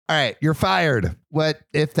All right, you're fired. What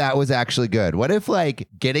if that was actually good? What if like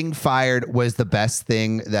getting fired was the best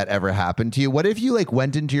thing that ever happened to you? What if you like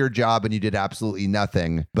went into your job and you did absolutely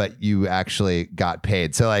nothing, but you actually got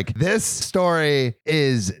paid? So like this story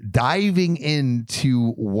is diving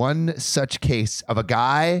into one such case of a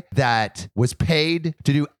guy that was paid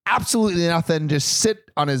to do absolutely nothing, just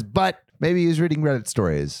sit on his butt. Maybe he was reading Reddit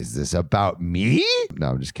stories. Is this about me? No,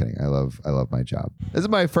 I'm just kidding. I love my job. This is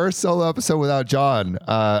my first solo episode without John.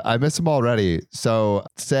 I miss him already. So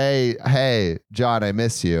say, hey, John, I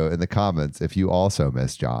miss you in the comments if you also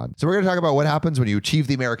miss John. So we're going to talk about what happens when you achieve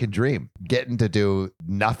the American dream, getting to do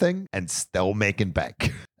nothing and still making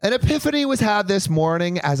bank. An epiphany was had this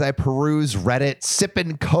morning as I peruse Reddit,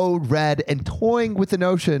 sipping Code Red and toying with the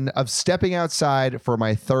notion of stepping outside for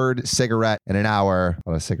my third cigarette in an hour.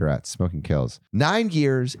 What a cigarette, smoking kills. 9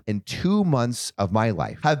 years and 2 months of my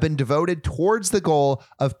life have been devoted towards the goal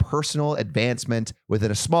of personal advancement within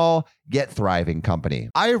a small yet thriving company.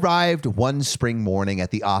 I arrived one spring morning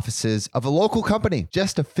at the offices of a local company,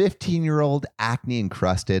 just a 15-year-old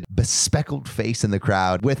acne-encrusted, bespeckled face in the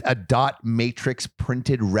crowd with a dot matrix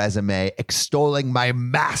printed resume extolling my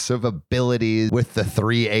massive abilities with the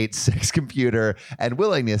 386 computer and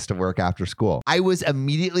willingness to work after school. I was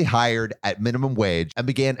immediately hired at minimum wage and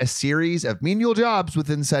began a series of menial jobs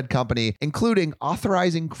within said company, including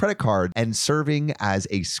authorizing credit cards and serving as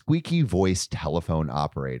a squeaky voice telephone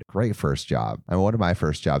operator. Great first job. And one of my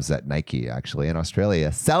first jobs at Nike, actually, in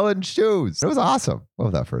Australia, selling shoes. It was awesome.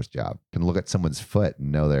 Love that first job. Can look at someone's foot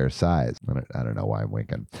and know their size. I don't know why I'm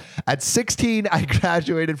winking. At 16, I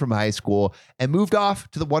graduated from high school and moved off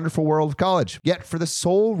to the wonderful world of college. Yet for the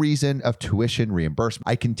sole reason of tuition reimbursement,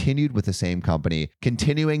 I continued with the same company,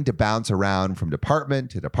 continuing to bounce around from department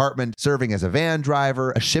to department, serving as a van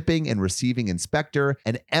driver, a shipping and receiving inspector,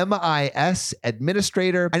 an MIS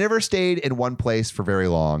administrator. I never stayed in one place for very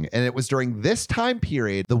long, and it was during this time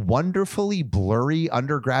period, the wonderfully blurry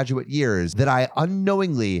undergraduate years, that I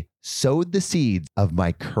unknowingly sowed the seeds of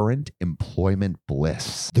my current employment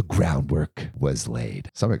bliss. The groundwork was laid.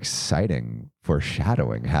 Some exciting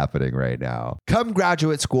foreshadowing happening right now. Come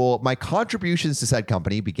graduate school, my contributions to said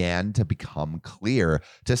company began to become clear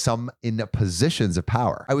to some in positions of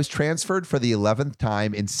power. I was transferred for the 11th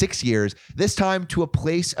time in 6 years, this time to a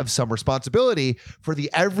place of some responsibility for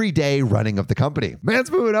the everyday running of the company.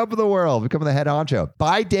 Man's moving up in the world, becoming the head honcho.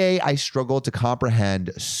 By day, I struggled to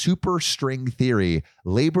comprehend superstring theory,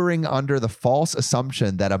 laboring under the false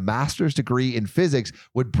assumption that a master's degree in physics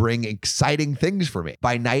would bring exciting things for me.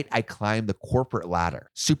 By night, I climbed the corporate ladder,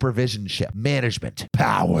 supervisionship, management,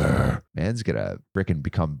 power. Man's gonna frickin'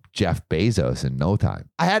 become Jeff Bezos in no time.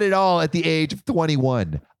 I had it all at the age of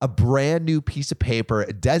 21. A brand new piece of paper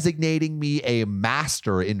designating me a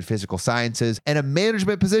master in physical sciences and a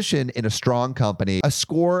management position in a strong company. A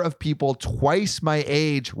score of people twice my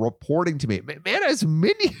age reporting to me. Man has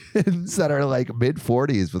minions that are like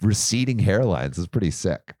mid-40s with receding hairlines. It's pretty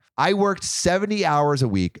sick. I worked 70 hours a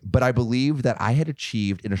week, but I believed that I had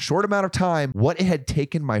achieved in a short amount of time what it had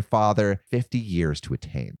taken my father 50 years to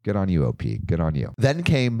attain. Good on you, OP. Good on you. Then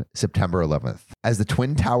came September 11th. As the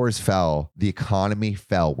Twin Towers fell, the economy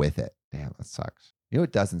fell with it. Damn, that sucks. You know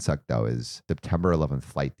what doesn't suck, though, is September 11th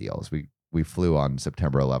flight deals. We flew on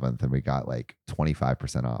September 11th and we got like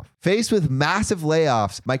 25% off. Faced with massive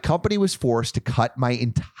layoffs, my company was forced to cut my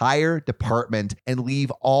entire department and leave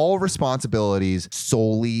all responsibilities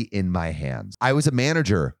solely in my hands. I was a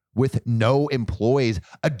manager with no employees,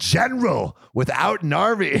 a general without an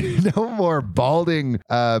army. No more balding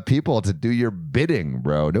people to do your bidding,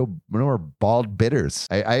 bro. No more bald bidders.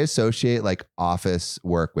 I associate like office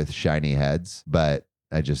work with shiny heads, but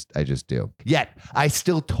I just do. Yet I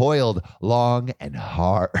still toiled long and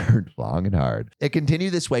hard. It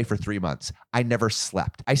continued this way for 3 months. I never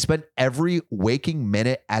slept. I spent every waking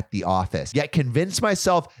minute at the office, yet convinced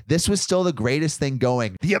myself this was still the greatest thing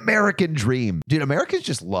going. The American dream. Dude, Americans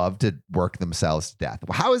just love to work themselves to death.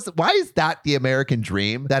 Why is that the American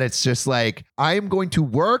dream? That it's just like, I am going to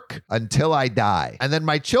work until I die. And then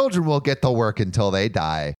my children will get to work until they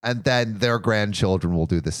die. And then their grandchildren will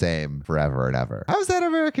do the same forever and ever. How is that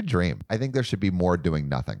American dream? I think there should be more doing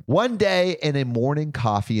nothing. One day in a morning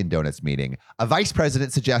coffee and donuts meeting, a vice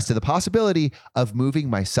president suggested the possibility of moving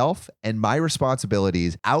myself and my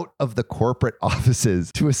responsibilities out of the corporate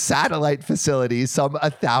offices to a satellite facility some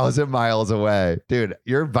 1,000 miles away. Dude,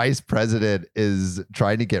 your vice president is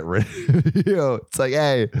trying to get rid of you. It's like,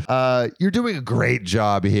 hey, you're doing a great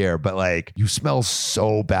job here, but like you smell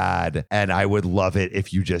so bad and I would love it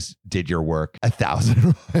if you just did your work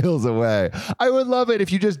 1,000 miles away. I would love it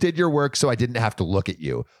if you just did your work so I didn't have to look at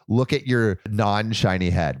you. Look at your non-shiny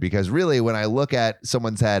head. Because really, when I look at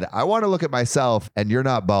someone's head, I want to look at myself, and you're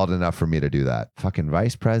not bald enough for me to do that. Fucking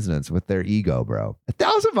vice presidents with their ego, bro.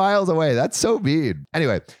 1,000 miles away. That's so mean.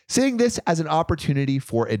 Anyway, seeing this as an opportunity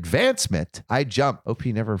for advancement, I jump. OP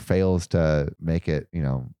never fails to make it,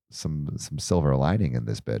 some silver lining in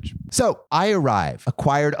this bitch. So I arrived,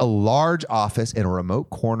 acquired a large office in a remote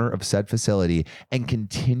corner of said facility, and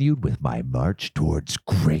continued with my march towards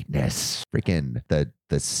greatness. Freaking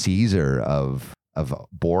the Caesar of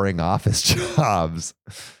boring office jobs.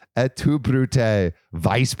 Et tu, Brute,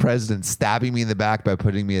 vice president stabbing me in the back by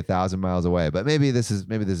putting me 1,000 miles away. But maybe this is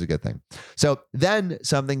a good thing. So then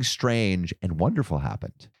something strange and wonderful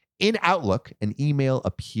happened. In Outlook, an email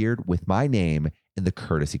appeared with my name in the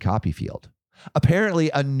courtesy copy field.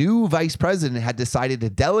 Apparently, a new vice president had decided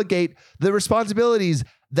to delegate the responsibilities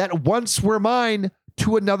that once were mine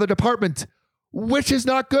to another department, which is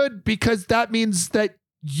not good because that means that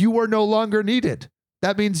you are no longer needed.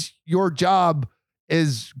 That means your job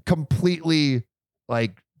is completely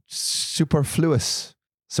superfluous.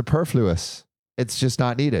 It's just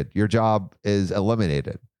not needed. Your job is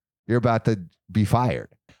eliminated. You're about to be fired.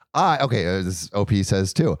 Okay, this OP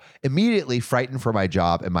says too. Immediately frightened for my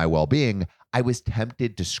job and my well-being, I was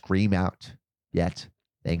tempted to scream out. Yet,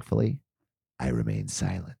 thankfully, I remained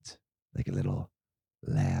silent, like a little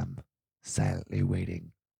lamb silently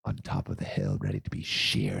waiting on top of the hill, ready to be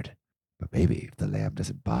sheared. But maybe if the lamb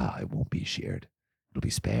doesn't baa, it won't be sheared. It'll be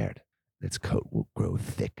spared. Its coat will grow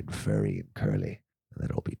thick and furry and curly, and then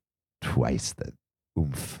it'll be twice the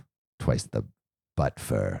oomph, twice the butt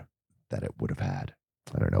fur that it would have had.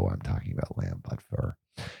 I don't know why I'm talking about lamb butt fur.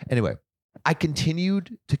 Anyway, I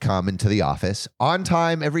continued to come into the office on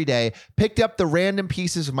time every day, picked up the random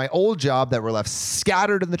pieces of my old job that were left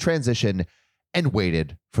scattered in the transition, and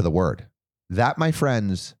waited for the word. That, my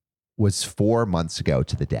friends, was 4 months ago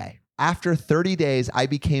to the day. After 30 days, I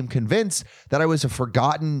became convinced that I was a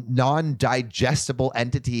forgotten, non-digestible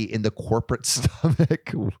entity in the corporate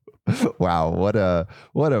stomach. Wow, what a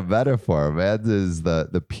metaphor, man. This is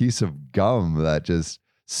the piece of gum that just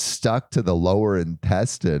stuck to the lower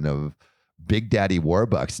intestine of Big Daddy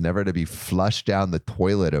Warbucks, never to be flushed down the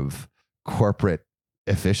toilet of corporate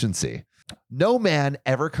efficiency. No man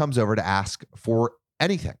ever comes over to ask for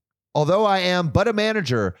anything. Although I am but a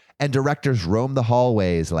manager and directors roam the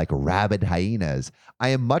hallways like rabid hyenas, I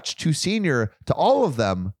am much too senior to all of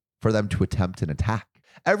them for them to attempt an attack.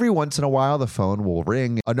 Every once in a while, the phone will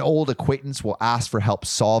ring. An old acquaintance will ask for help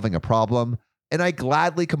solving a problem, and I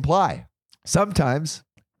gladly comply. Sometimes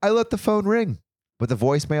I let the phone ring, but the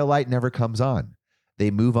voicemail light never comes on.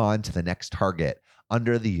 They move on to the next target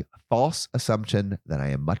under the false assumption that I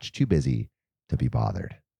am much too busy to be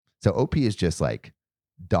bothered. So OP is just like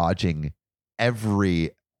dodging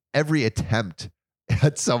every attempt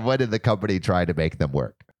at someone in the company trying to make them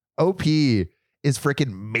work. OP is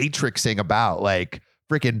freaking matrixing about, like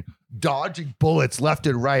freaking dodging bullets left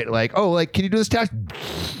and right. Like, oh, like, can you do this task?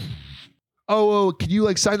 Oh, can you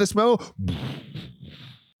like sign this memo?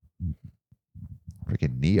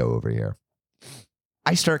 Freaking Neo over here.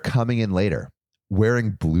 I start coming in later,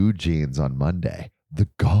 wearing blue jeans on Monday. The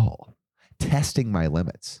gall. Testing my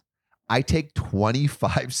limits. I take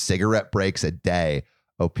 25 cigarette breaks a day.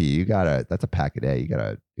 OP, that's a pack a day. You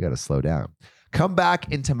gotta slow down. Come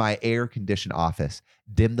back into my air-conditioned office,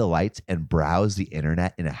 dim the lights, and browse the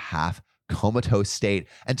internet in a half comatose state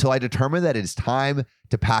until I determine that it is time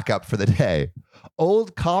to pack up for the day.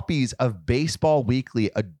 Old copies of Baseball Weekly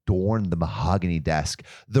adorn the mahogany desk.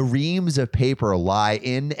 The reams of paper lie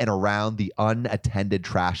in and around the unattended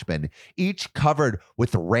trash bin, each covered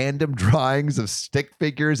with random drawings of stick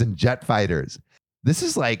figures and jet fighters. This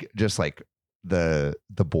is like just like the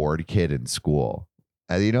bored kid in school.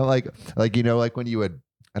 Like when you would,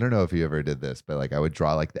 I don't know if you ever did this, but like I would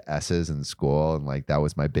draw like the S's in school, and like that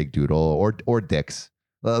was my big doodle, or dicks.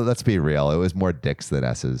 Well, let's be real. It was more dicks than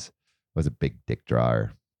S's. I was a big dick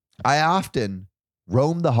drawer. I often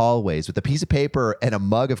roam the hallways with a piece of paper and a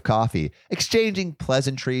mug of coffee, exchanging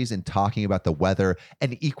pleasantries and talking about the weather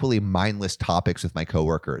and equally mindless topics with my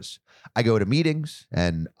coworkers. I go to meetings,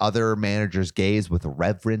 and other managers gaze with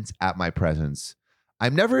reverence at my presence.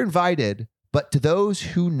 I'm never invited, but to those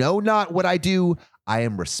who know not what I do, I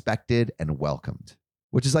am respected and welcomed,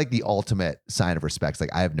 which is like the ultimate sign of respect. It's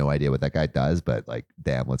like, I have no idea what that guy does, but like,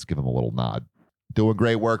 damn, let's give him a little nod. Doing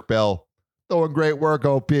great work, Bill. Doing great work,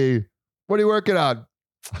 OP. What are you working on?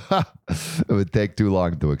 It would take too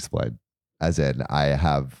long to explain. As in, I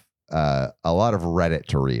have a lot of Reddit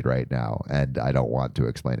to read right now, and I don't want to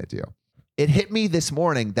explain it to you. It hit me this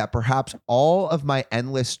morning that perhaps all of my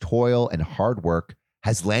endless toil and hard work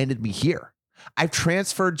has landed me here. I've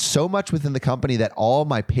transferred so much within the company that all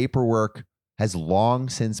my paperwork has long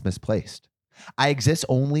since misplaced. I exist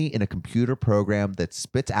only in a computer program that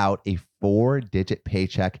spits out a 4-digit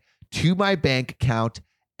paycheck to my bank account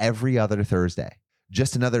every other Thursday.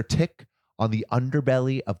 Just another tick on the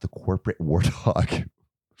underbelly of the corporate warthog.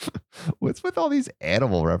 What's with all these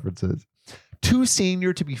animal references? Too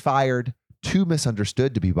senior to be fired, too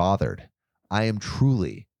misunderstood to be bothered. I am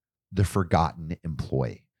truly the forgotten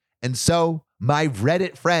employee. And so, my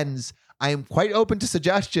Reddit friends, I am quite open to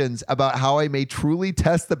suggestions about how I may truly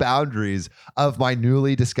test the boundaries of my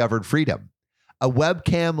newly discovered freedom. A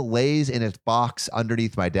webcam lays in its box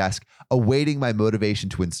underneath my desk, awaiting my motivation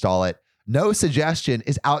to install it. No suggestion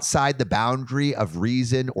is outside the boundary of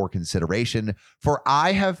reason or consideration, for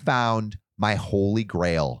I have found my holy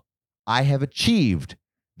grail. I have achieved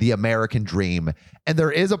the American dream. And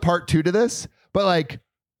there is a part 2 to this, but like,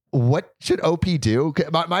 what should OP do?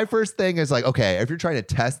 My first thing is like, okay, if you're trying to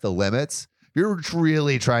test the limits, if you're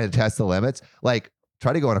really trying to test the limits, like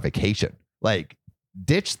try to go on a vacation, like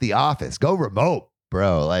ditch the office, go remote,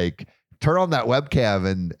 bro. Like turn on that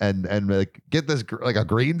webcam and like get this like a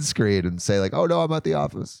green screen and say like, oh no, I'm at the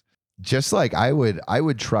office. Just like I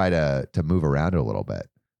would try to move around a little bit.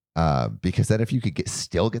 Because then if you could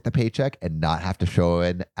still get the paycheck and not have to show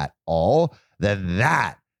in at all, then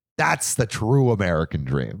that's the true American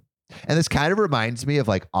dream. And this kind of reminds me of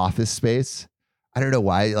like Office Space. I don't know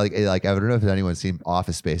why, like I don't know if anyone's seen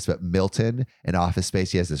Office Space, but Milton in Office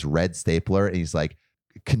Space, he has this red stapler and he's like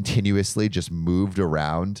continuously just moved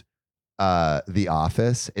around the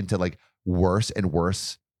office into like worse and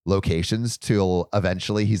worse locations till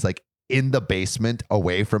eventually he's like in the basement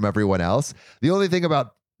away from everyone else. The only thing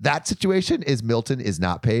about that situation is Milton is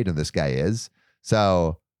not paid and this guy is.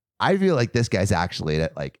 So I feel like this guy's actually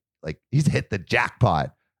at like he's hit the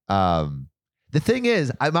jackpot. The thing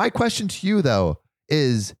is, my question to you though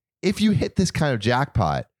is, if you hit this kind of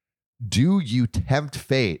jackpot, do you tempt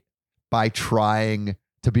fate by trying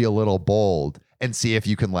to be a little bold and see if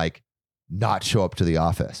you can like not show up to the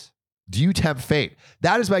office? Do you tempt fate?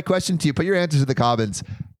 That is my question to you. Put your answers in the comments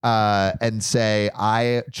and say,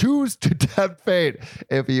 I choose to tempt fate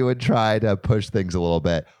if you would try to push things a little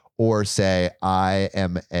bit, or say, I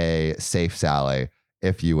am a safe Sally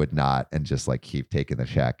if you would not, and just like keep taking the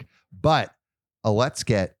check. But let's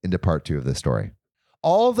get into part 2 of this story.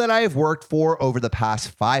 All that I have worked for over the past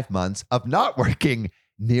 5 months of not working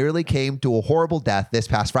nearly came to a horrible death this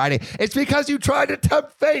past Friday. It's because you tried to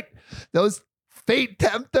tempt fate. Those fate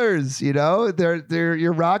tempters, you know,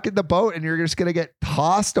 you're rocking the boat and you're just going to get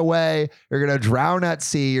tossed away. You're going to drown at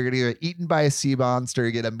sea. You're going to get eaten by a sea monster.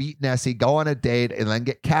 You're going to meet Nessie, go on a date, and then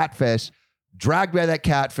get catfish, dragged by that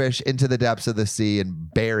catfish into the depths of the sea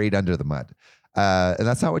and buried under the mud. And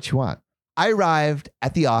that's not what you want. I arrived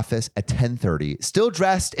at the office at 10:30, still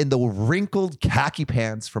dressed in the wrinkled khaki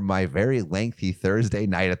pants from my very lengthy Thursday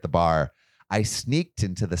night at the bar. I sneaked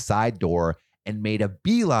into the side door and made a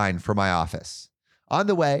beeline for my office. On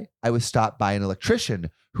the way, I was stopped by an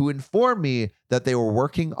electrician who informed me that they were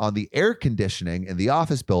working on the air conditioning in the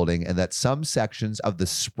office building and that some sections of the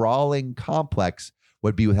sprawling complex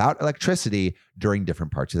would be without electricity during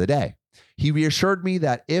different parts of the day. He reassured me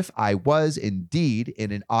that if I was indeed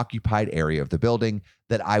in an occupied area of the building,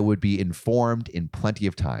 that I would be informed in plenty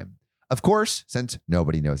of time. Of course, since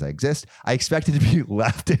nobody knows I exist, I expected to be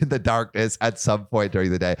left in the darkness at some point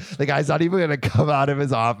during the day. The guy's not even going to come out of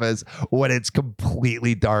his office when it's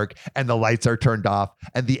completely dark and the lights are turned off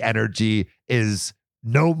and the energy is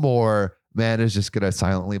no more. Man is just going to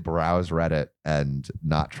silently browse Reddit and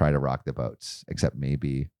not try to rock the boats, except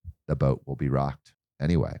maybe the boat will be rocked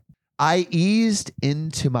anyway. I eased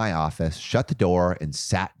into my office, shut the door, and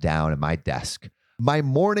sat down at my desk. My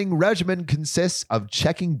morning regimen consists of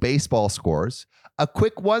checking baseball scores, a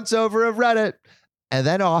quick once-over of Reddit, and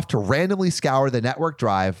then off to randomly scour the network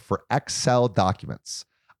drive for Excel documents.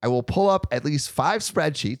 I will pull up at least 5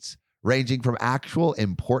 spreadsheets, ranging from actual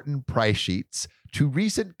important price sheets to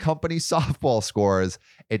recent company softball scores.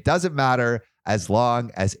 It doesn't matter as long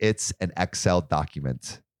as it's an Excel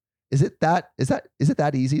document. Is it that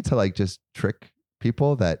easy to like just trick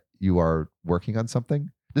people that you are working on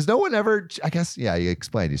something? Does no one ever, I guess, yeah, you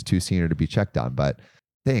explained he's too senior to be checked on, but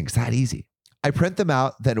things that easy. I print them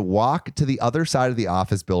out, then walk to the other side of the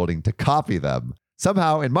office building to copy them.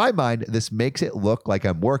 Somehow, in my mind, this makes it look like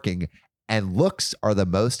I'm working, and looks are the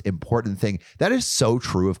most important thing. That is so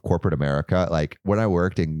true of corporate America. Like when I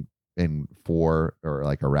worked in for or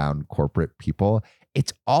like around corporate people,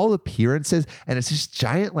 it's all appearances, and it's this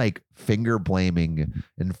giant like finger blaming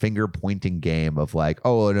and finger pointing game of like,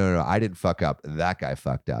 oh no, I didn't fuck up, that guy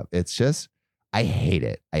fucked up. It's just I hate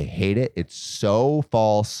it. I hate it. It's so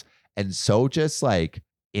false and so just like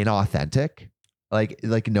inauthentic.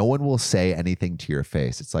 Like no one will say anything to your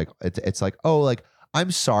face. It's like, oh, like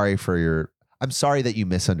I'm sorry that you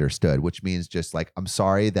misunderstood, which means just like, I'm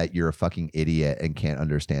sorry that you're a fucking idiot and can't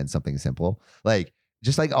understand something simple. Like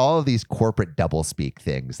just like all of these corporate doublespeak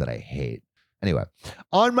things that I hate. Anyway,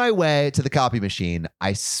 on my way to the copy machine,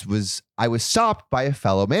 I was stopped by a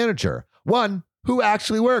fellow manager, one who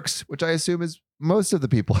actually works, which I assume is most of the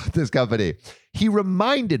people at this company. He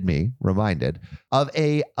reminded of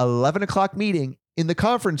a 11 o'clock meeting in the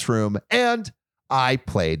conference room, and I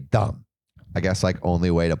played dumb. I guess like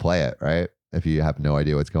only way to play it, right? If you have no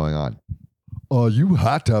idea what's going on. You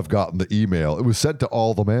had to have gotten the email. It was sent to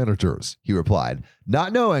all the managers, he replied,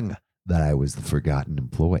 not knowing that I was the forgotten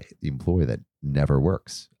employee, the employee that never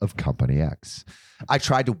works of Company X. I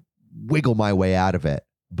tried to wiggle my way out of it,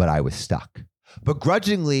 but I was stuck.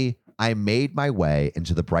 Begrudgingly, I made my way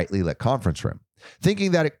into the brightly lit conference room,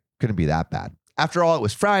 thinking that it couldn't be that bad. After all, it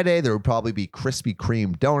was Friday. There would probably be Krispy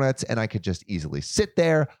Kreme donuts, and I could just easily sit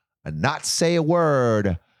there and not say a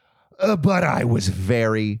word. But I was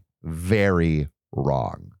very, very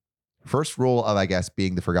wrong. First rule of, I guess,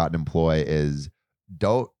 being the forgotten employee is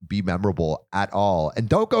don't be memorable at all. And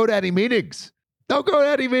don't go to any meetings. Don't go to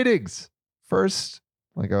any meetings. First,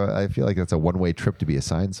 like I feel like that's a one-way trip to be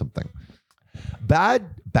assigned something.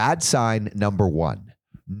 Bad sign number 1.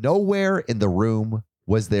 Nowhere in the room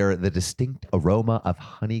was there the distinct aroma of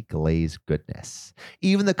honey glazed goodness.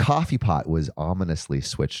 Even the coffee pot was ominously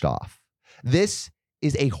switched off. This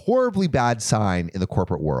is a horribly bad sign in the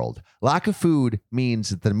corporate world. Lack of food means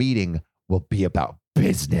that the meeting will be about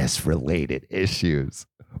business-related issues.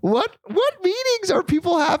 What meetings are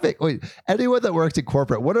people having? Wait, anyone that works in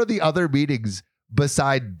corporate, what are the other meetings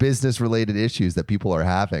beside business-related issues that people are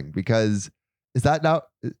having? Because isn't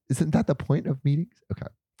that the point of meetings? Okay.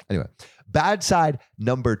 Anyway, bad side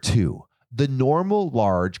number 2. The normal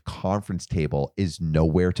large conference table is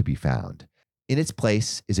nowhere to be found. In its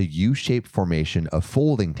place is a U-shaped formation of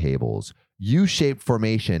folding tables. U-shaped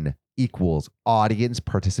formation equals audience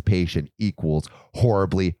participation equals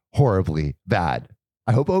horribly, horribly bad.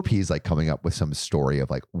 I hope OP is like coming up with some story of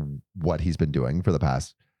like what he's been doing for the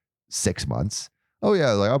past 6 months. Oh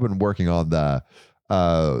yeah, like I've been working on the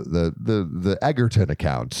Egerton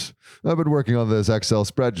account. I've been working on this Excel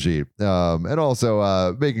spreadsheet, and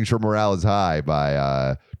also making sure morale is high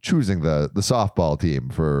by choosing the softball team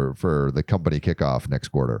for the company kickoff next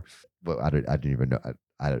quarter. But I didn't even know.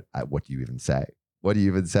 What do you even say? What do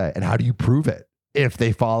you even say? And how do you prove it if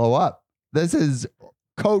they follow up? This is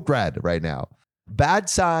code red right now. Bad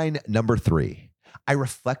sign number 3. I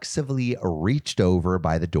reflexively reached over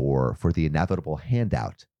by the door for the inevitable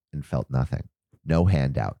handout and felt nothing. No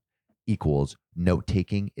handout equals note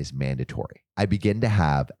taking is mandatory. I begin to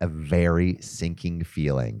have a very sinking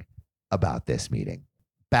feeling about this meeting.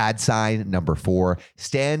 Bad sign number 4,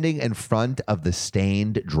 standing in front of the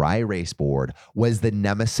stained dry erase board was the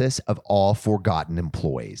nemesis of all forgotten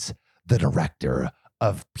employees, the director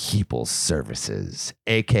of People Services,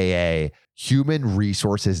 aka Human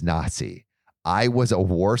Resources Nazi. I was a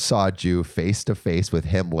Warsaw Jew face to face with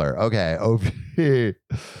Himmler. Okay, OP.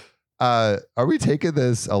 Are we taking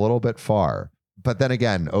this a little bit far? But then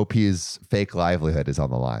again, OP's fake livelihood is on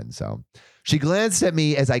the line. So she glanced at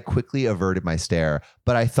me as I quickly averted my stare,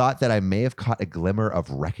 but I thought that I may have caught a glimmer of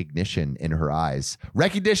recognition in her eyes.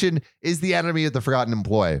 Recognition is the enemy of the forgotten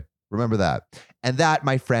employee. Remember that. And that,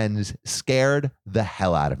 my friends, scared the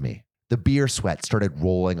hell out of me. The beer sweat started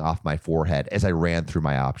rolling off my forehead as I ran through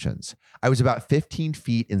my options. I was about 15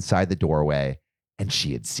 feet inside the doorway, and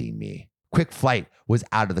she had seen me. Quick flight was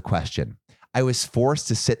out of the question. I was forced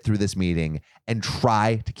to sit through this meeting and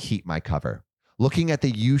try to keep my cover. Looking at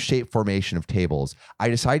the U-shaped formation of tables, I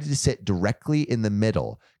decided to sit directly in the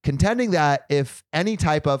middle, contending that if any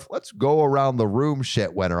type of let's go around the room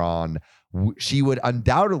shit went on, she would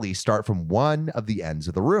undoubtedly start from one of the ends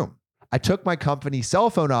of the room. I took my company cell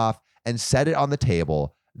phone off and set it on the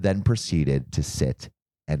table, then proceeded to sit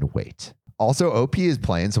and wait. Also, OP is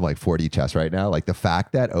playing some like 4D chess right now. Like the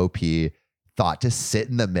fact that OP thought to sit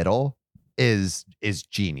in the middle is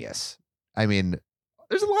genius. I mean,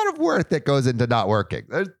 there's a lot of work that goes into not working.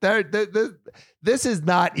 This is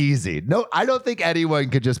not easy. No, I don't think anyone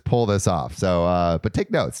could just pull this off. So, but take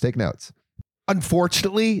notes.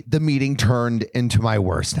 Unfortunately, the meeting turned into my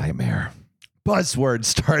worst nightmare. Buzzwords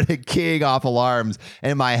started keying off alarms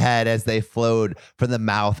in my head as they flowed from the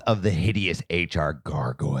mouth of the hideous HR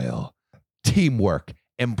gargoyle. Teamwork,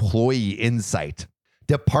 employee insight,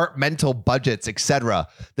 departmental budgets, etc.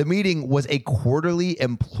 The meeting was a quarterly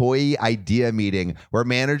employee idea meeting where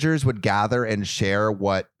managers would gather and share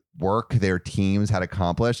what work their teams had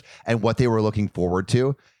accomplished and what they were looking forward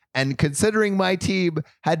to. And considering my team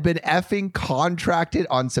had been effing contracted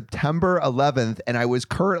on September 11th, and I was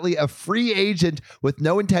currently a free agent with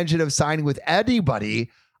no intention of signing with anybody,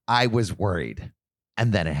 I was worried.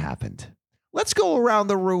 And then it happened. Let's go around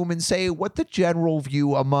the room and say what the general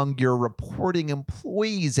view among your reporting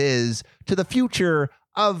employees is to the future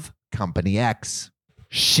of Company X.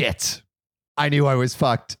 Shit. I knew I was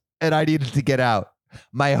fucked and I needed to get out.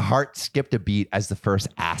 My heart skipped a beat as the first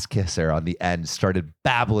ass kisser on the end started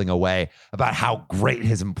babbling away about how great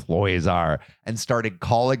his employees are and started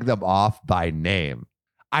calling them off by name.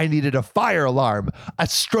 I needed a fire alarm, a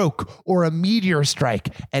stroke, or a meteor strike,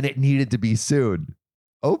 and it needed to be soon.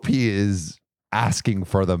 OP is asking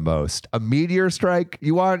for the most. A meteor strike?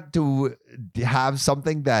 You want to have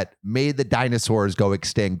something that made the dinosaurs go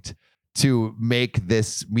extinct to make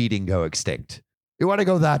this meeting go extinct. You want to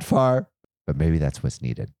go that far? But maybe that's what's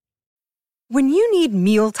needed. When you need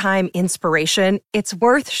mealtime inspiration, it's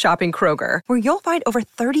worth shopping Kroger, where you'll find over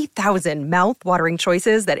 30,000 mouth-watering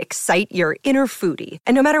choices that excite your inner foodie.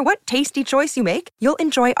 And no matter what tasty choice you make, you'll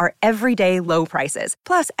enjoy our everyday low prices,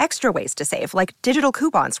 plus extra ways to save, like digital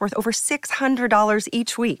coupons worth over $600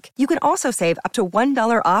 each week. You can also save up to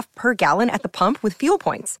 $1 off per gallon at the pump with fuel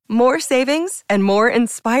points. More savings and more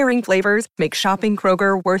inspiring flavors make shopping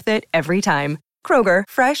Kroger worth it every time. Kroger,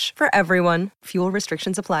 fresh for everyone. Fuel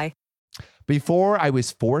restrictions apply. Before I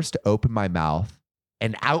was forced to open my mouth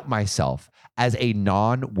and out myself as a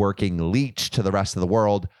non-working leech to the rest of the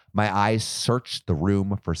world, my eyes searched the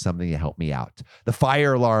room for something to help me out. The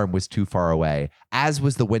fire alarm was too far away, as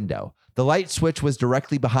was the window. The light switch was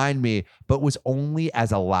directly behind me, but was only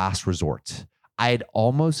as a last resort. I had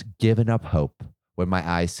almost given up hope when my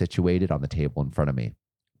eyes situated on the table in front of me.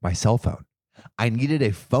 My cell phone. I needed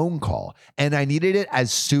a phone call, and I needed it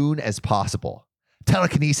as soon as possible.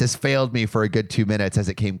 Telekinesis failed me for a good 2 minutes as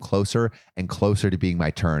it came closer and closer to being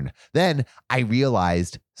my turn. Then I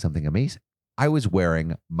realized something amazing. I was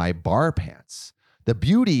wearing my bar pants. The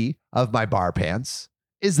beauty of my bar pants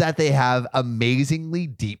is that they have amazingly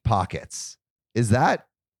deep pockets. Is that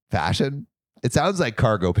fashion? It sounds like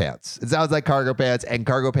cargo pants. It sounds like cargo pants, and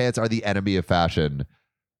cargo pants are the enemy of fashion.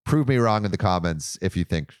 Prove me wrong in the comments if you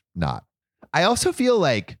think not. I also feel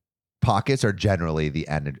like pockets are generally the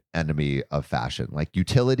enemy of fashion. Like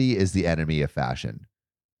utility is the enemy of fashion.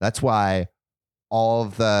 That's why all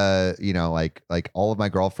of the, like all of my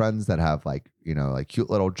girlfriends that have like cute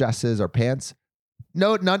little dresses or pants,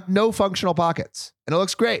 no functional pockets. And it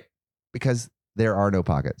looks great because there are no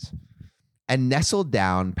pockets. And nestled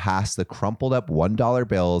down past the crumpled up $1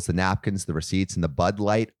 bills, the napkins, the receipts, and the Bud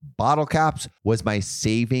Light bottle caps was my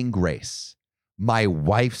saving grace. My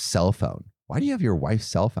wife's cell phone. Why do you have your wife's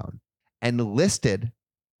cell phone? And listed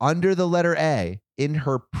under the letter A in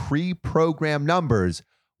her pre-programmed numbers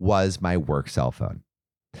was my work cell phone.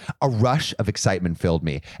 A rush of excitement filled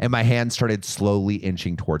me, and my hand started slowly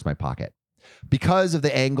inching towards my pocket. Because of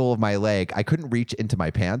the angle of my leg, I couldn't reach into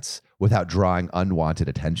my pants without drawing unwanted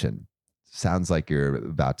attention. Sounds like you're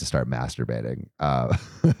about to start masturbating.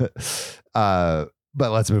 But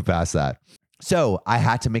let's move past that. So I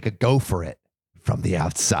had to make a go for it. From the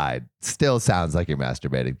outside. Still sounds like you're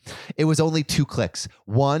masturbating. It was only 2 clicks.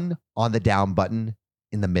 One on the down button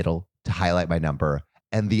in the middle to highlight my number,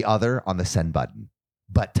 and the other on the send button.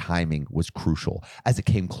 But timing was crucial. As it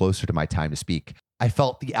came closer to my time to speak, I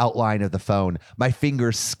felt the outline of the phone, my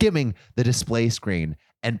fingers skimming the display screen,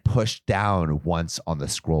 and pushed down once on the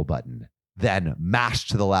scroll button. Then mashed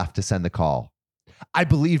to the left to send the call. I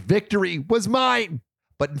believed victory was mine.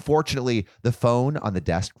 But unfortunately, the phone on the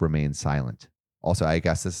desk remained silent. Also, I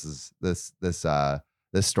guess this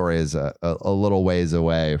story is a little ways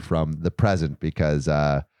away from the present because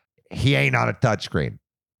he ain't on a touchscreen.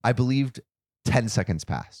 I believed 10 seconds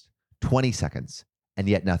passed, 20 seconds, and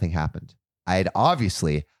yet nothing happened. I had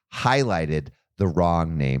obviously highlighted the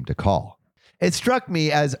wrong name to call. It struck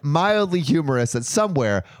me as mildly humorous that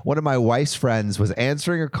somewhere one of my wife's friends was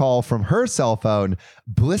answering a call from her cell phone,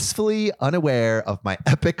 blissfully unaware of my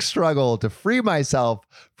epic struggle to free myself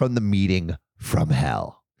from the meeting from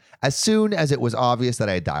hell. As soon as it was obvious that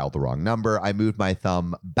I had dialed the wrong number, I moved my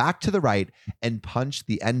thumb back to the right and punched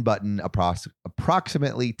the end button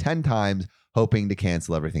approximately 10 times, hoping to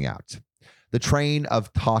cancel everything out. The train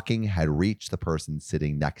of talking had reached the person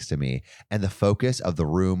sitting next to me, and the focus of the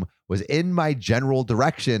room was in my general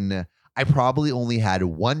direction. I probably only had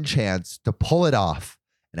one chance to pull it off,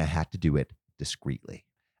 and I had to do it discreetly.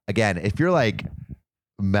 Again, if you're like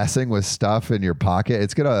messing with stuff in your pocket,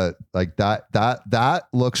 it's gonna like that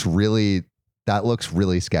looks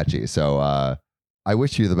really sketchy. So I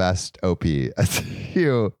wish you the best, OP, as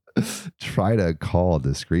you try to call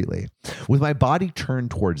discreetly. With my body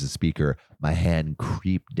turned towards the speaker, my hand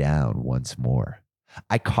creeped down once more.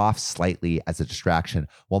 I coughed slightly as a distraction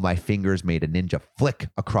while my fingers made a ninja flick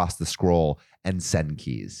across the scroll and send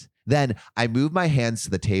keys. Then I moved my hands to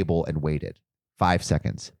the table and waited. 5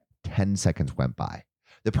 seconds, 10 seconds went by.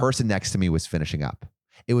 The person next to me was finishing up.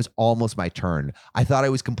 It was almost my turn. I thought I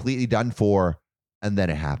was completely done for, and then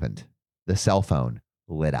it happened. The cell phone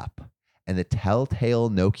lit up, and the telltale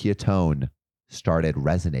Nokia tone started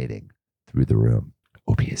resonating through the room.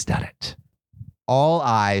 OP has done it. All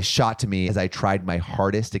eyes shot to me as I tried my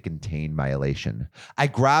hardest to contain my elation. I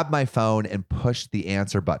grabbed my phone and pushed the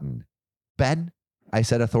answer button. Ben, I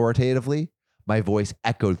said authoritatively. My voice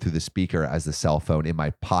echoed through the speaker as the cell phone in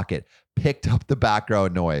my pocket picked up the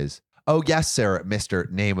background noise. Oh, yes, sir, Mr.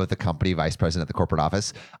 Name of the company, vice president at the corporate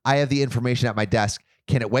office. I have the information at my desk.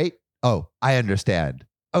 Can it wait? Oh, I understand.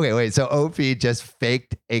 Okay, wait. So OP just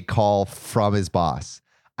faked a call from his boss.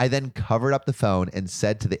 I then covered up the phone and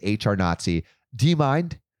said to the HR Nazi, do you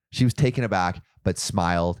mind? She was taken aback, but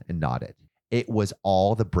smiled and nodded. It was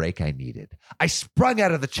all the break I needed. I sprung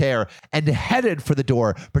out of the chair and headed for the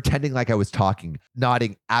door, pretending like I was talking,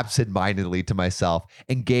 nodding absent-mindedly to myself,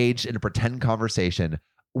 engaged in a pretend conversation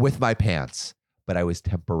with my pants, but I was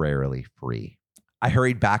temporarily free. I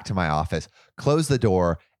hurried back to my office, closed the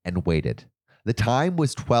door, and waited. The time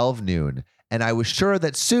was 12 noon, and I was sure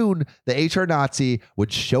that soon the HR Nazi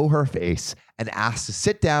would show her face and ask to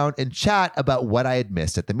sit down and chat about what I had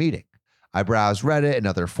missed at the meeting. I browsed Reddit and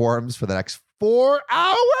other forums for the next 4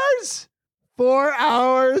 hours. 4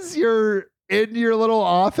 hours you're in your little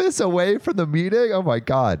office away from the meeting? Oh my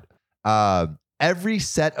God. Every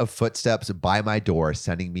set of footsteps by my door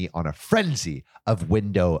sending me on a frenzy of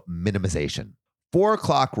window minimization. 4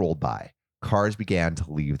 o'clock rolled by. Cars began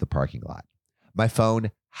to leave the parking lot. My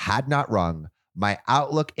phone had not rung. My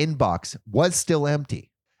Outlook inbox was still empty.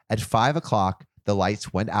 At 5 o'clock, the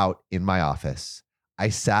lights went out in my office. I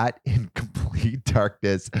sat in complete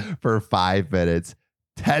darkness for 5 minutes,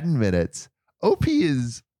 10 minutes. OP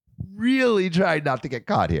is really trying not to get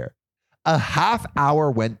caught here. A half hour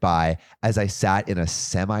went by as I sat in a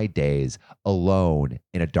semi-daze alone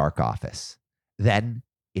in a dark office. Then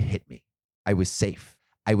it hit me. I was safe.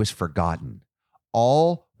 I was forgotten.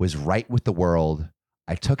 All was right with the world.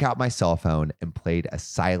 I took out my cell phone and played a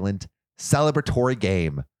silent, celebratory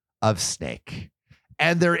game of Snake.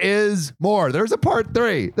 And there is more. There's a part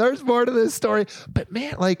 3. There's more to this story. But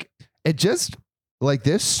man, like, it just, like,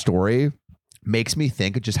 this story makes me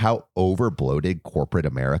think of just how over bloated corporate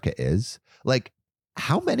America is. Like,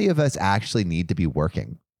 how many of us actually need to be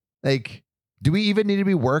working? Like, do we even need to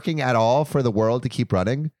be working at all for the world to keep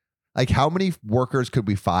running? Like, how many workers could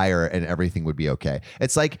we fire and everything would be okay?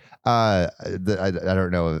 It's like, I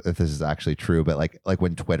don't know if this is actually true, but like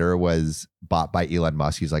when Twitter was bought by Elon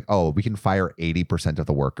Musk, he's like, oh, we can fire 80% of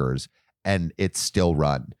the workers and it's still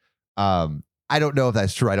run. I don't know if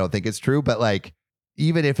that's true. I don't think it's true, but like,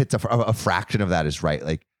 even if it's a fraction of that is right,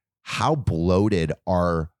 like, how bloated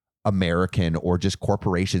are American or just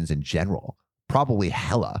corporations in general? Probably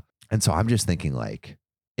hella. And so I'm just thinking, like,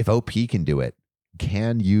 if OP can do it,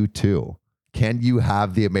 can you too? Can you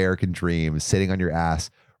have the American dream sitting on your ass,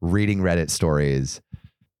 reading Reddit stories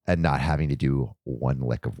and not having to do one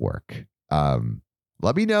lick of work?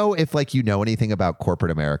 Let me know if like you know anything about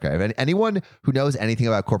corporate America. If anyone who knows anything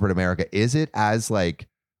about corporate America, is it as like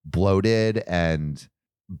bloated and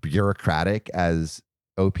bureaucratic as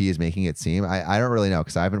OP is making it seem? I don't really know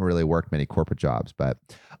because I haven't really worked many corporate jobs, but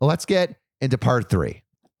let's get into part 3.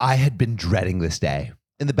 I had been dreading this day.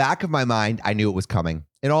 In the back of my mind, I knew it was coming.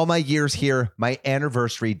 In all my years here, my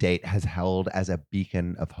anniversary date has held as a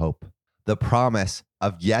beacon of hope. The promise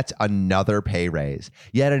of yet another pay raise,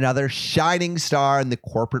 yet another shining star in the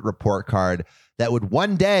corporate report card that would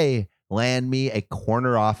one day land me a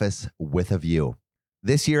corner office with a view.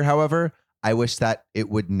 This year, however, I wish that it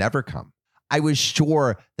would never come. I was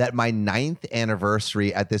sure that my 9th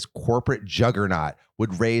anniversary at this corporate juggernaut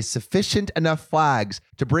would raise sufficient enough flags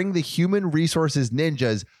to bring the human resources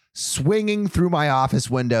ninjas swinging through my office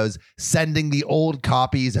windows, sending the old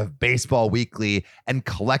copies of Baseball Weekly and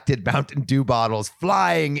collected Mountain Dew bottles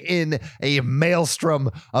flying in a maelstrom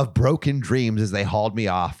of broken dreams as they hauled me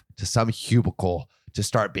off to some cubicle to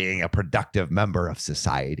start being a productive member of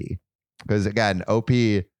society. Because again, OP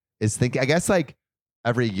is thinking, I guess, like,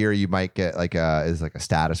 every year you might get like a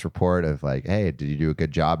status report of like, hey, did you do a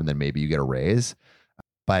good job? And then maybe you get a raise.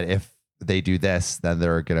 But if they do this, then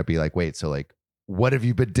they're going to be like, wait, so like, what have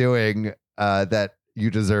you been doing that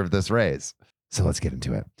you deserve this raise? So let's get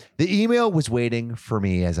into it. The email was waiting for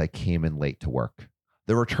me as I came in late to work.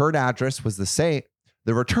 The return address was the same.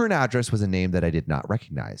 The return address was a name that I did not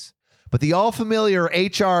recognize. But the all familiar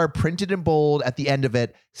HR printed in bold at the end of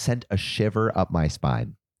it sent a shiver up my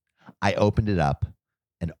spine. I opened it up,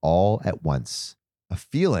 and all at once, a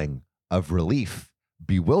feeling of relief,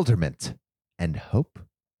 bewilderment, and hope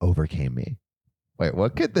overcame me. Wait,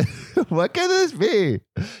 what could this be?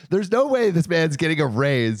 There's no way this man's getting a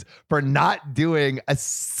raise for not doing a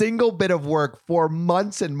single bit of work for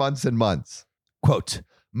months and months and months. Quote,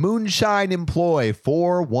 Moonshine Employee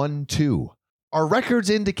 412. Our records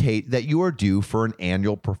indicate that you are due for an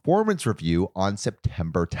annual performance review on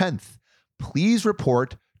September 10th. Please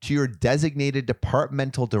report to your designated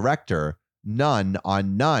departmental director, none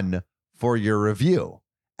on none, for your review.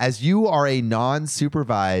 As you are a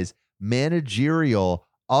non-supervised managerial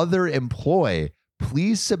other employee,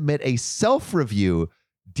 please submit a self-review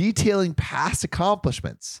detailing past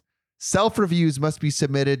accomplishments. Self-reviews must be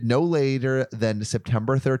submitted no later than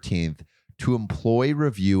September 13th to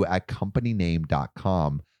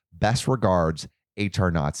employeereview@companyname.com. Best regards, HR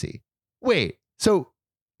Nazi. Wait, so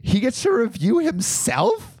he gets to review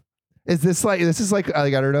himself? This is like I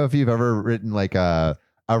don't know if you've ever written like a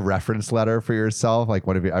reference letter for yourself. Like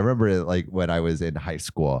I remember it, like when I was in high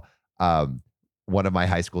school, one of my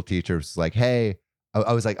high school teachers was like, hey,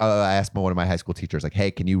 I was like, I asked one of my high school teachers, like, hey,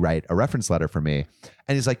 can you write a reference letter for me?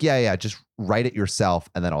 And he's like, yeah, just write it yourself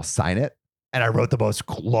and then I'll sign it. And I wrote the most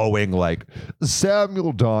glowing, like,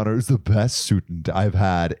 Samuel Donner is the best student I've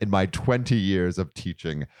had in my 20 years of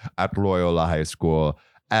teaching at Loyola High School.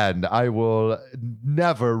 And I will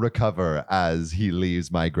never recover as he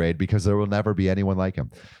leaves my grade because there will never be anyone like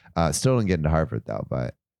him. Still didn't get into Harvard, though,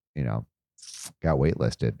 but, got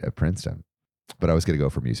waitlisted at Princeton. But I was going to go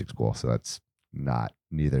for music school, so that's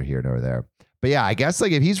neither here nor there. But yeah, I guess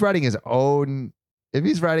like if he's writing his own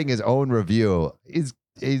review,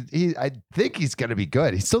 I think he's going to be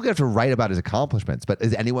good. He's still going to have to write about his accomplishments, but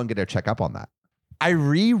is anyone going to check up on that? I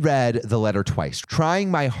reread the letter twice, trying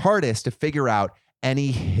my hardest to figure out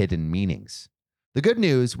any hidden meanings. The good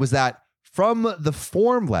news was that from the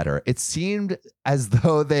form letter, it seemed as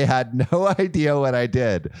though they had no idea what I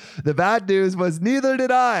did. The bad news was neither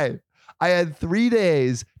did I. I had 3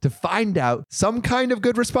 days to find out some kind of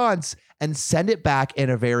good response and send it back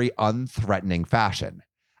in a very unthreatening fashion.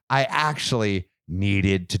 I actually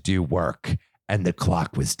needed to do work and the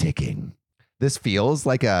clock was ticking. This feels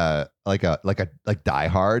like Die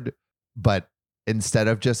Hard, but instead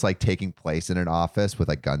of just like taking place in an office with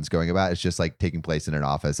like guns going about, it's just like taking place in an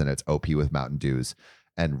office and it's OP with Mountain Dews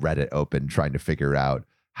and Reddit open trying to figure out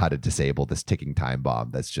how to disable this ticking time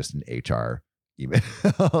bomb that's just an HR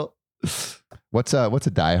email. What's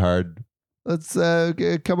a Die Hard? Let's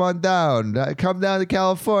come on down. Come down to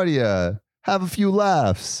California. Have a few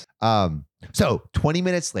laughs. So 20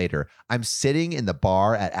 minutes later, I'm sitting in the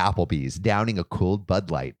bar at Applebee's, downing a cooled Bud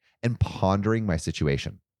Light and pondering my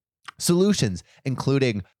situation. Solutions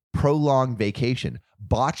including prolonged vacation,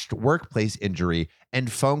 botched workplace injury,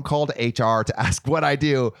 and phone call to HR to ask what I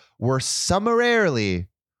do were soon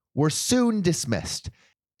dismissed,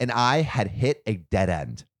 and I had hit a dead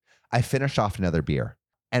end. I finished off another beer,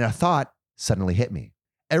 and a thought suddenly hit me.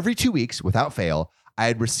 Every 2 weeks, without fail, I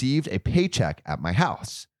had received a paycheck at my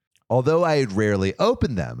house. Although I had rarely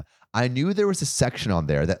opened them, I knew there was a section on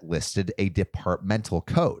there that listed a departmental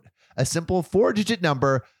code, a simple 4-digit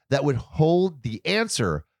number that would hold the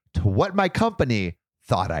answer to what my company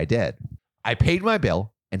thought I did. I paid my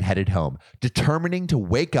bill and headed home, determining to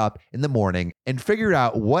wake up in the morning and figure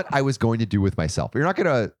out what I was going to do with myself. You're not going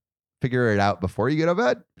to figure it out before you go to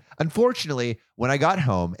bed. Unfortunately, when I got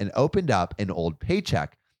home and opened up an old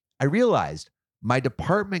paycheck, I realized my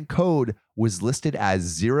department code was listed as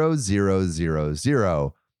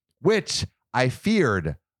 0000, which I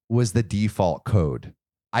feared was the default code.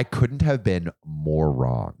 I couldn't have been more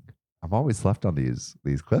wrong. I'm always left on these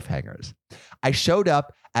cliffhangers. I showed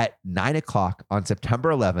up at 9:00 on September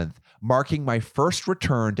 11th, marking my first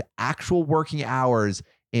return to actual working hours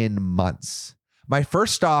in months. My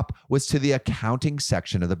first stop was to the accounting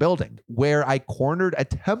section of the building, where I cornered a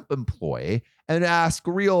temp employee and asked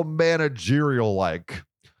real managerial like,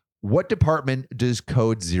 what department does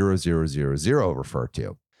code 0000 refer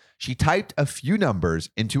to? She typed a few numbers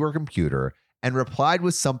into her computer and replied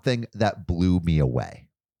with something that blew me away.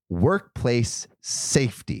 Workplace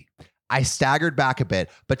safety. I staggered back a bit,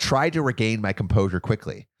 but tried to regain my composure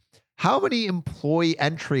quickly. How many employee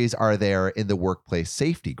entries are there in the workplace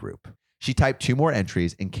safety group? She typed 2 more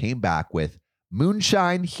entries and came back with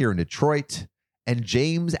Moonshine here in Detroit and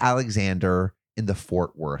James Alexander in the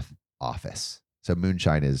Fort Worth office. So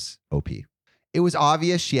Moonshine is OP. It was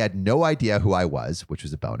obvious she had no idea who I was, which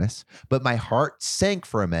was a bonus, but my heart sank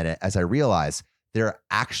for a minute as I realized there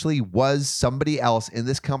actually was somebody else in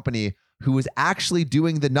this company who was actually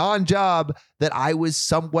doing the non-job that I was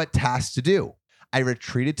somewhat tasked to do. I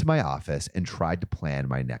retreated to my office and tried to plan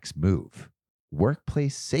my next move.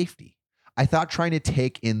 Workplace safety. I thought, trying to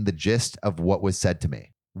take in the gist of what was said to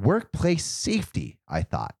me. Workplace safety, I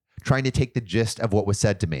thought, trying to take the gist of what was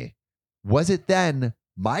said to me. Was it then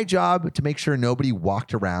my job to make sure nobody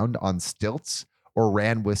walked around on stilts or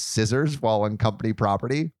ran with scissors while on company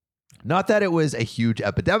property? Not that it was a huge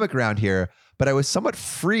epidemic around here, but I was somewhat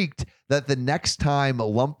freaked that the next time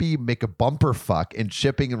Lumpy McBumperfuck in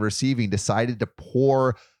shipping and receiving decided to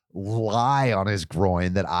pour lie on his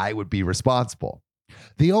groin that I would be responsible.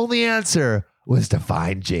 The only answer was to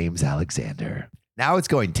find James Alexander. Now it's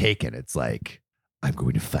going taken. It's like, I'm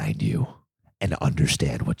going to find you and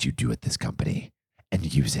understand what you do at this company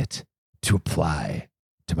and use it to apply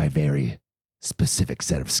to my very specific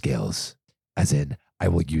set of skills. As in, I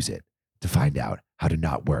will use it to find out how to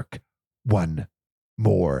not work one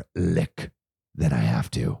more lick than I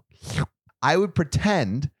have to. I would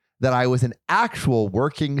pretend that I was an actual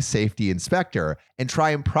working safety inspector and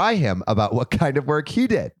try and pry him about what kind of work he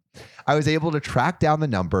did. I was able to track down the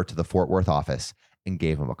number to the Fort Worth office and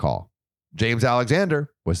gave him a call. James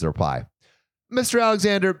Alexander was the reply. Mr.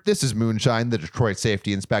 Alexander, this is Moonshine, the Detroit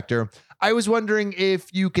safety inspector. I was wondering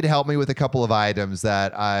if you could help me with a couple of items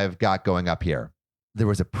that I've got going up here. There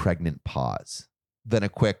was a pregnant pause, then a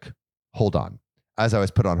quick hold on as I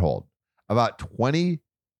was put on hold. About 20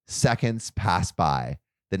 seconds passed by,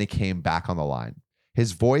 then he came back on the line,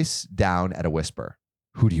 his voice down at a whisper.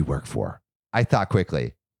 Who do you work for? I thought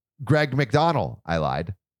quickly. Greg McDonald, I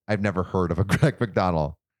lied. I've never heard of a Greg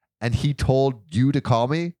McDonald. And he told you to call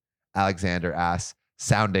me? Alexander asked,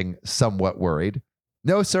 sounding somewhat worried.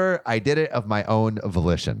 No, sir, I did it of my own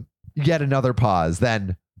volition. Yet another pause.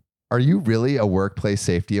 Then, are you really a workplace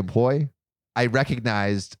safety employee? I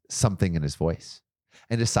recognized something in his voice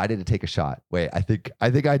and decided to take a shot. Wait, I think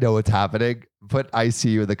I know what's happening. Put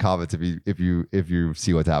ICU in the comments if you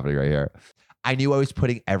see what's happening right here. I knew I was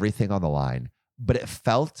putting everything on the line, but it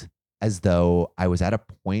felt as though I was at a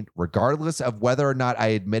point, regardless of whether or not I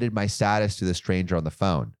admitted my status to the stranger on the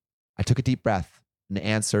phone. I took a deep breath and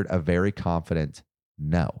answered a very confident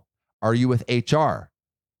no. Are you with HR?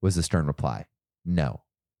 Was the stern reply. No.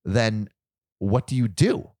 Then what do you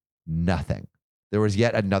do? Nothing. There was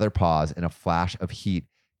yet another pause and a flash of heat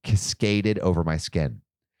cascaded over my skin.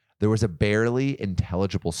 There was a barely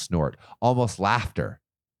intelligible snort, almost laughter.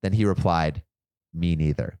 Then he replied, me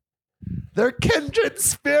neither. They're kindred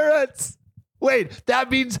spirits. Wait, that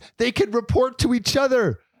means they can report to each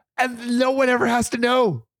other and no one ever has to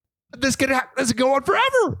know. This could go on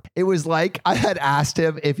forever. It was like I had asked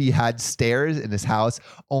him if he had stairs in his house,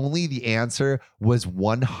 only the answer was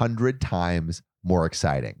 100 times more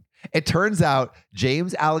exciting. It turns out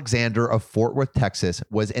James Alexander of Fort Worth, Texas,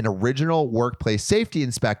 was an original workplace safety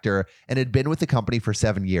inspector and had been with the company for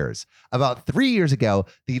 7 years. About 3 years ago,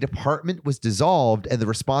 the department was dissolved and the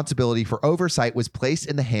responsibility for oversight was placed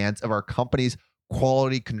in the hands of our company's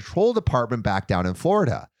quality control department back down in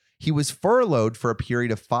Florida. He was furloughed for a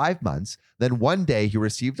period of 5 months. Then one day he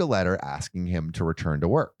received a letter asking him to return to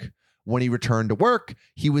work. When he returned to work,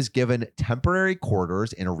 he was given temporary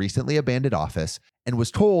quarters in a recently abandoned office and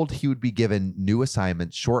was told he would be given new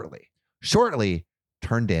assignments shortly. Shortly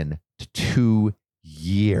turned in to 2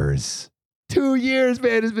 years. 2 years,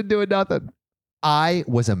 man, has been doing nothing. I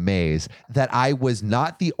was amazed that I was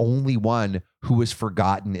not the only one who was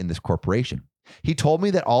forgotten in this corporation. He told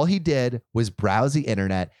me that all he did was browse the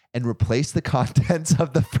internet and replace the contents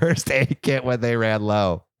of the first aid kit when they ran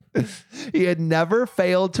low. He had never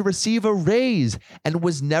failed to receive a raise and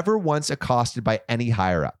was never once accosted by any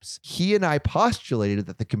higher-ups. He and I postulated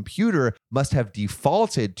that the computer must have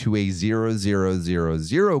defaulted to a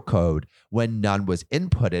 0000 code when none was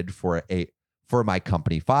inputted for my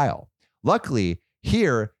company file. Luckily,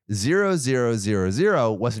 here,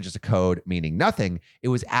 0000 wasn't just a code meaning nothing. It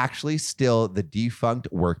was actually still the defunct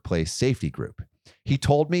workplace safety group. He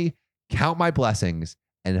told me, count my blessings,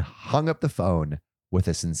 and hung up the phone with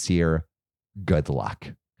a sincere good luck.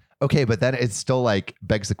 Okay, but then it still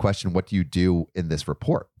begs the question, what do you do in this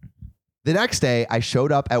report? The next day, I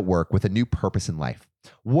showed up at work with a new purpose in life.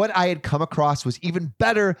 What I had come across was even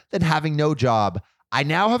better than having no job. I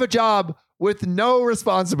now have a job with no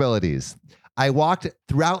responsibilities. I walked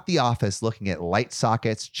throughout the office looking at light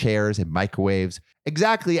sockets, chairs, and microwaves,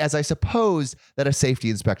 exactly as I supposed that a safety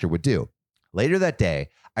inspector would do. Later that day,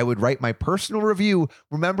 I would write my personal review,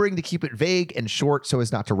 remembering to keep it vague and short so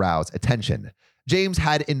as not to rouse attention. James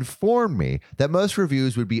had informed me that most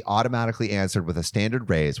reviews would be automatically answered with a standard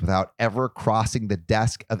raise without ever crossing the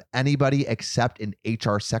desk of anybody except an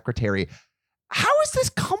HR secretary. How is this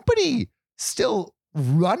company still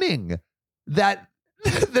running that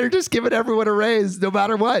they're just giving everyone a raise no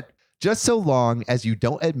matter what? Just so long as you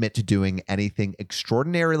don't admit to doing anything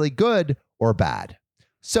extraordinarily good or bad.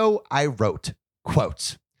 So I wrote,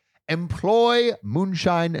 quote, employ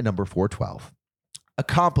moonshine number 412.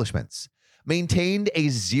 Accomplishments. Maintained a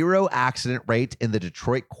 0 accident rate in the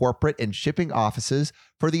Detroit corporate and shipping offices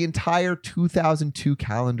for the entire 2002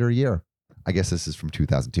 calendar year. I guess this is from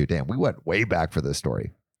 2002. Damn, we went way back for this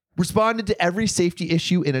story. Responded to every safety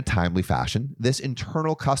issue in a timely fashion. This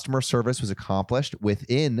internal customer service was accomplished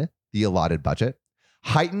within the allotted budget.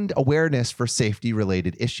 Heightened awareness for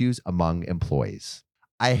safety-related issues among employees.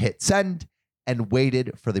 I hit send and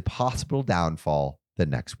waited for the possible downfall the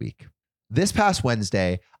next week. This past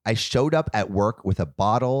Wednesday, I showed up at work with a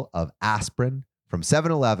bottle of aspirin from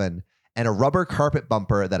 7-Eleven and a rubber carpet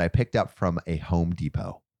bumper that I picked up from a Home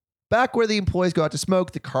Depot. Back where the employees go out to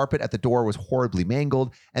smoke, the carpet at the door was horribly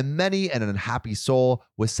mangled, and many an unhappy soul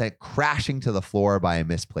was sent crashing to the floor by a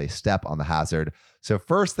misplaced step on the hazard. So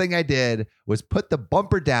first thing I did was put the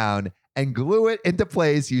bumper down and glue it into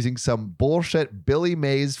place using some bullshit Billy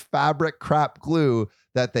Mays fabric crap glue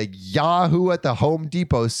that the Yahoo at the Home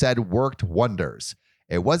Depot said worked wonders.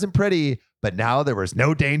 It wasn't pretty, but now there was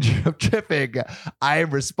no danger of tripping. I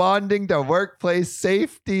am responding to workplace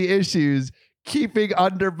safety issues, keeping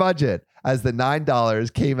under budget as the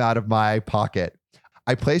 $9 came out of my pocket.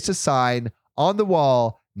 I placed a sign on the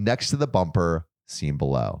wall next to the bumper seen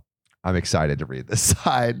below. I'm excited to read this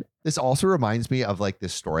sign. This also reminds me of like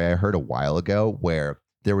this story I heard a while ago where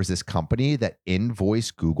there was this company that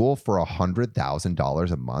invoiced Google for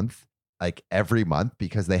 $100,000 a month, like every month,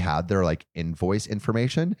 because they had their like invoice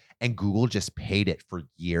information, and Google just paid it for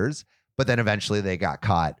years. But then eventually they got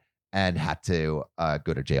caught and had to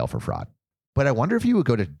go to jail for fraud. But I wonder if you would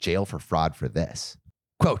go to jail for fraud for this.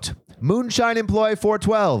 Quote, Moonshine Employee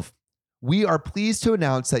 412. We are pleased to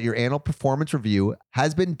announce that your annual performance review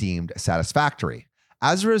has been deemed satisfactory.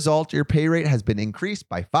 As a result, your pay rate has been increased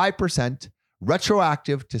by 5%,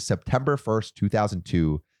 retroactive to September 1st,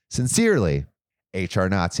 2002. Sincerely, HR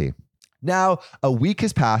Nazi. Now, a week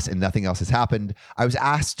has passed and nothing else has happened. I was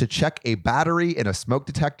asked to check a battery in a smoke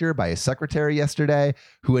detector by a secretary yesterday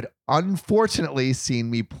who had unfortunately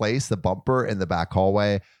seen me place the bumper in the back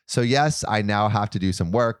hallway. So yes, I now have to do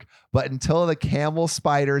some work, but until the camel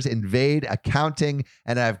spiders invade accounting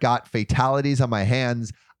and I've got fatalities on my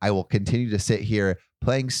hands, I will continue to sit here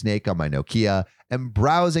playing Snake on my Nokia and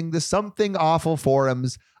browsing the something awful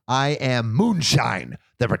forums. I am Moonshine,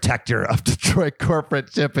 the protector of Detroit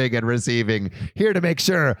corporate shipping and receiving, here to make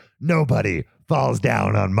sure nobody falls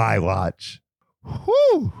down on my watch.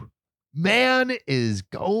 Whew. Man is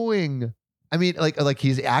going. I mean, like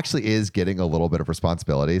he's actually is getting a little bit of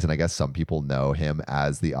responsibilities, and I guess some people know him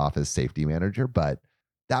as the office safety manager, but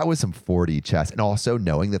that was some 4D chess. And also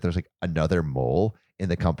knowing that there's like another mole in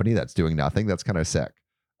the company that's doing nothing, that's kind of sick.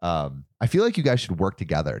 I feel like you guys should work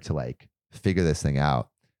together to like figure this thing out.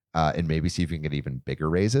 And maybe see if you can get even bigger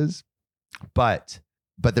raises. But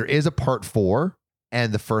there is a part 4,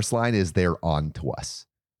 and the first line is they're on to us.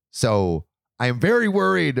 So I am very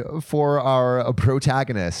worried for our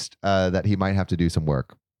protagonist that he might have to do some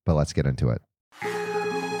work. But let's get into it.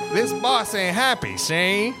 This boss ain't happy,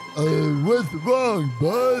 see? What's wrong,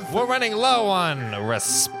 boss? We're running low on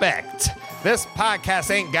respect. This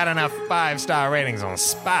podcast ain't got enough 5-star ratings on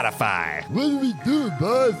Spotify. What do we do,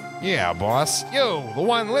 boss? Yeah, boss. You, the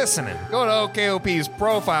one listening, go to OKOP's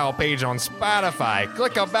profile page on Spotify,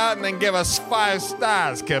 click about, and then give us 5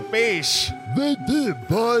 stars, capiche? They did,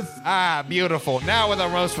 boss. Ah, beautiful. Now we're the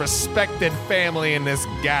most respected family in this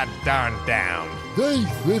goddamn town.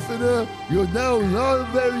 Thanks, listener. You're now an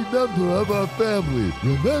honorary member of our family.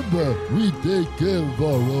 Remember, we take care of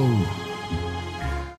our own.